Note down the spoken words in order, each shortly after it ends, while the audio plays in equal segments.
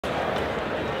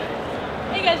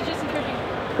Hey guys, Jason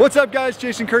Kirby. What's up guys,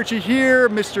 Jason Kirby here,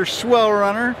 Mr. Swell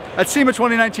Runner at SEMA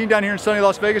 2019 down here in sunny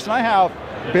Las Vegas, and I have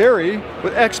Barry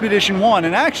with Expedition 1,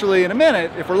 and actually in a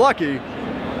minute, if we're lucky,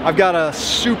 I've got a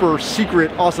super secret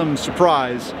awesome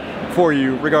surprise for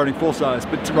you regarding full size,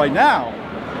 but right now,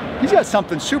 he's got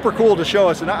something super cool to show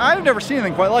us, and I've never seen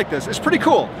anything quite like this. It's pretty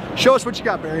cool. Show us what you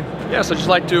got, Barry. Yeah, so I'd just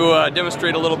like to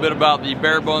demonstrate a little bit about the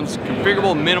bare bones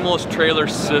configurable minimalist trailer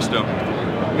system.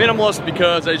 Minimalist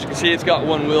because, as you can see, it's got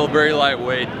one wheel, very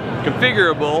lightweight.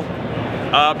 Configurable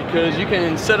because you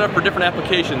can set up for different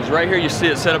applications. Right here you see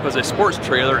it set up as a sports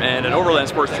trailer and an overland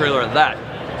sports trailer at that.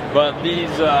 But these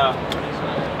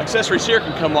accessories here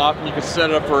can come off and you can set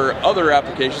it up for other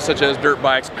applications such as dirt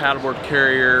bikes, paddleboard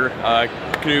carrier,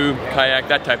 canoe, kayak,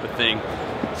 that type of thing.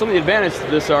 Some of the advantages to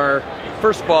this are,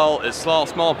 first of all, it's small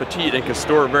and petite and can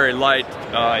store very light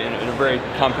in a very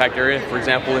compact area. For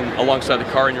example, alongside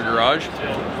the car in your garage.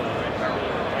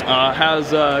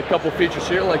 Has a couple features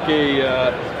here, like a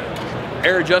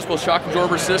air adjustable shock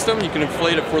absorber system. You can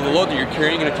inflate it for the load that you're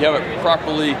carrying, and if you have it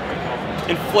properly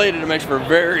inflated, it makes for a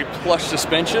very plush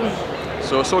suspension.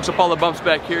 So it soaks up all the bumps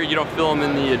back here. You don't feel them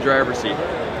in the driver's seat.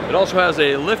 It also has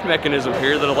a lift mechanism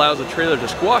here that allows the trailer to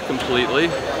squat completely,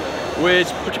 which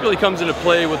particularly comes into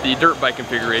play with the dirt bike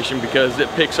configuration because it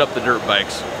picks up the dirt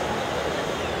bikes.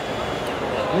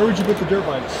 Where would you put the dirt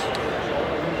bikes?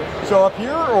 So up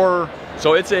here, or?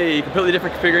 So it's a completely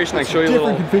different configuration. I can show you a little.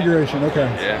 Different configuration, okay.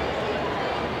 Yeah.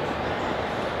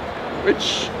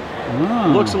 Which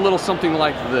looks a little something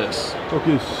like this.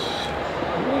 Focus.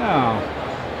 Wow.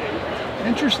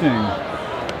 Interesting.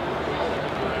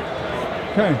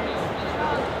 Okay.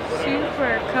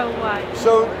 Super kawaii.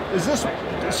 So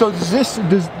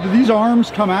do these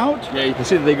arms come out? Yeah, you can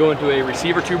see that they go into a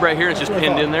receiver tube right here. It's just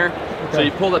pinned in there. Okay. So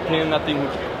you pull that pin, that thing,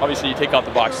 obviously you take out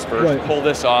the boxes first, right. Pull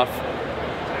this off.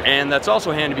 And that's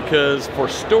also handy because for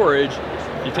storage,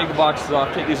 you take the boxes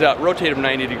off, take these out, rotate them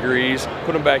 90 degrees,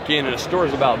 put them back in, and it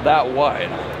stores about that wide.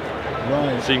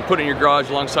 Right. So you can put it in your garage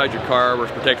alongside your car where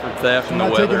it's protected from theft and the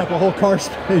weather. Not taking up a whole car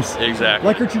space. Exactly.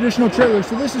 Like your traditional trailer.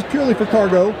 So this is purely for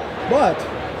cargo, but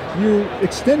you're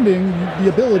extending the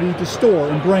ability to store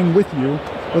and bring with you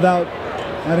without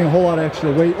adding a whole lot of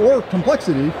extra weight or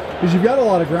complexity, because you've got a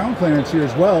lot of ground clearance here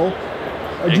as well.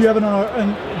 Do you have it on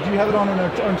an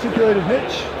articulated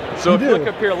hitch? So if you look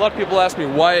up here, a lot of people ask me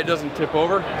why it doesn't tip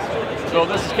over. So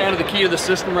this is kind of the key to the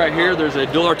system right here. There's a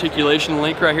dual articulation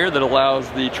link right here that allows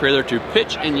the trailer to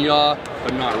pitch and yaw,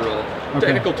 but not roll. Okay.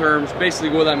 Technical terms, basically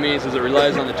what that means is it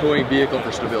relies on the towing vehicle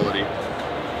for stability.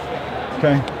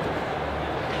 Okay.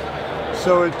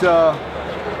 So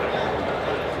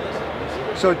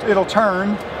it'll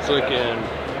turn. So it can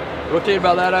rotate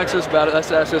about that axis,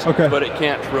 okay. But it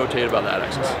can't rotate about that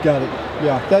axis. Got it.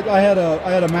 Yeah. I had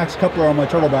a max coupler on my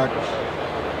turtleback,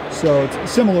 so it's a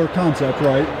similar concept,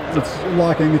 right? It's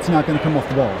locking. It's not going to come off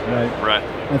the ball, right? Right.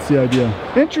 That's the idea.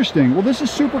 Interesting. Well, this is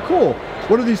super cool.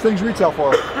 What do these things retail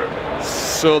for?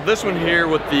 So this one here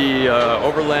with the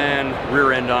Overland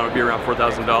rear end on would be around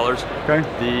 $4,000. Okay.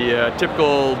 The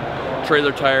typical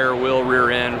trailer tire wheel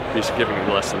rear end would be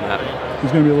significantly less than that.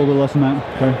 It's going to be a little bit less than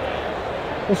that. Okay.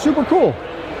 Well, super cool.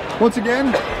 Once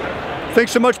again,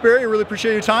 thanks so much, Barry. I really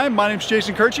appreciate your time. My name's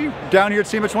Jason Kirby, down here at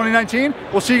SEMA 2019.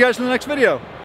 We'll see you guys in the next video.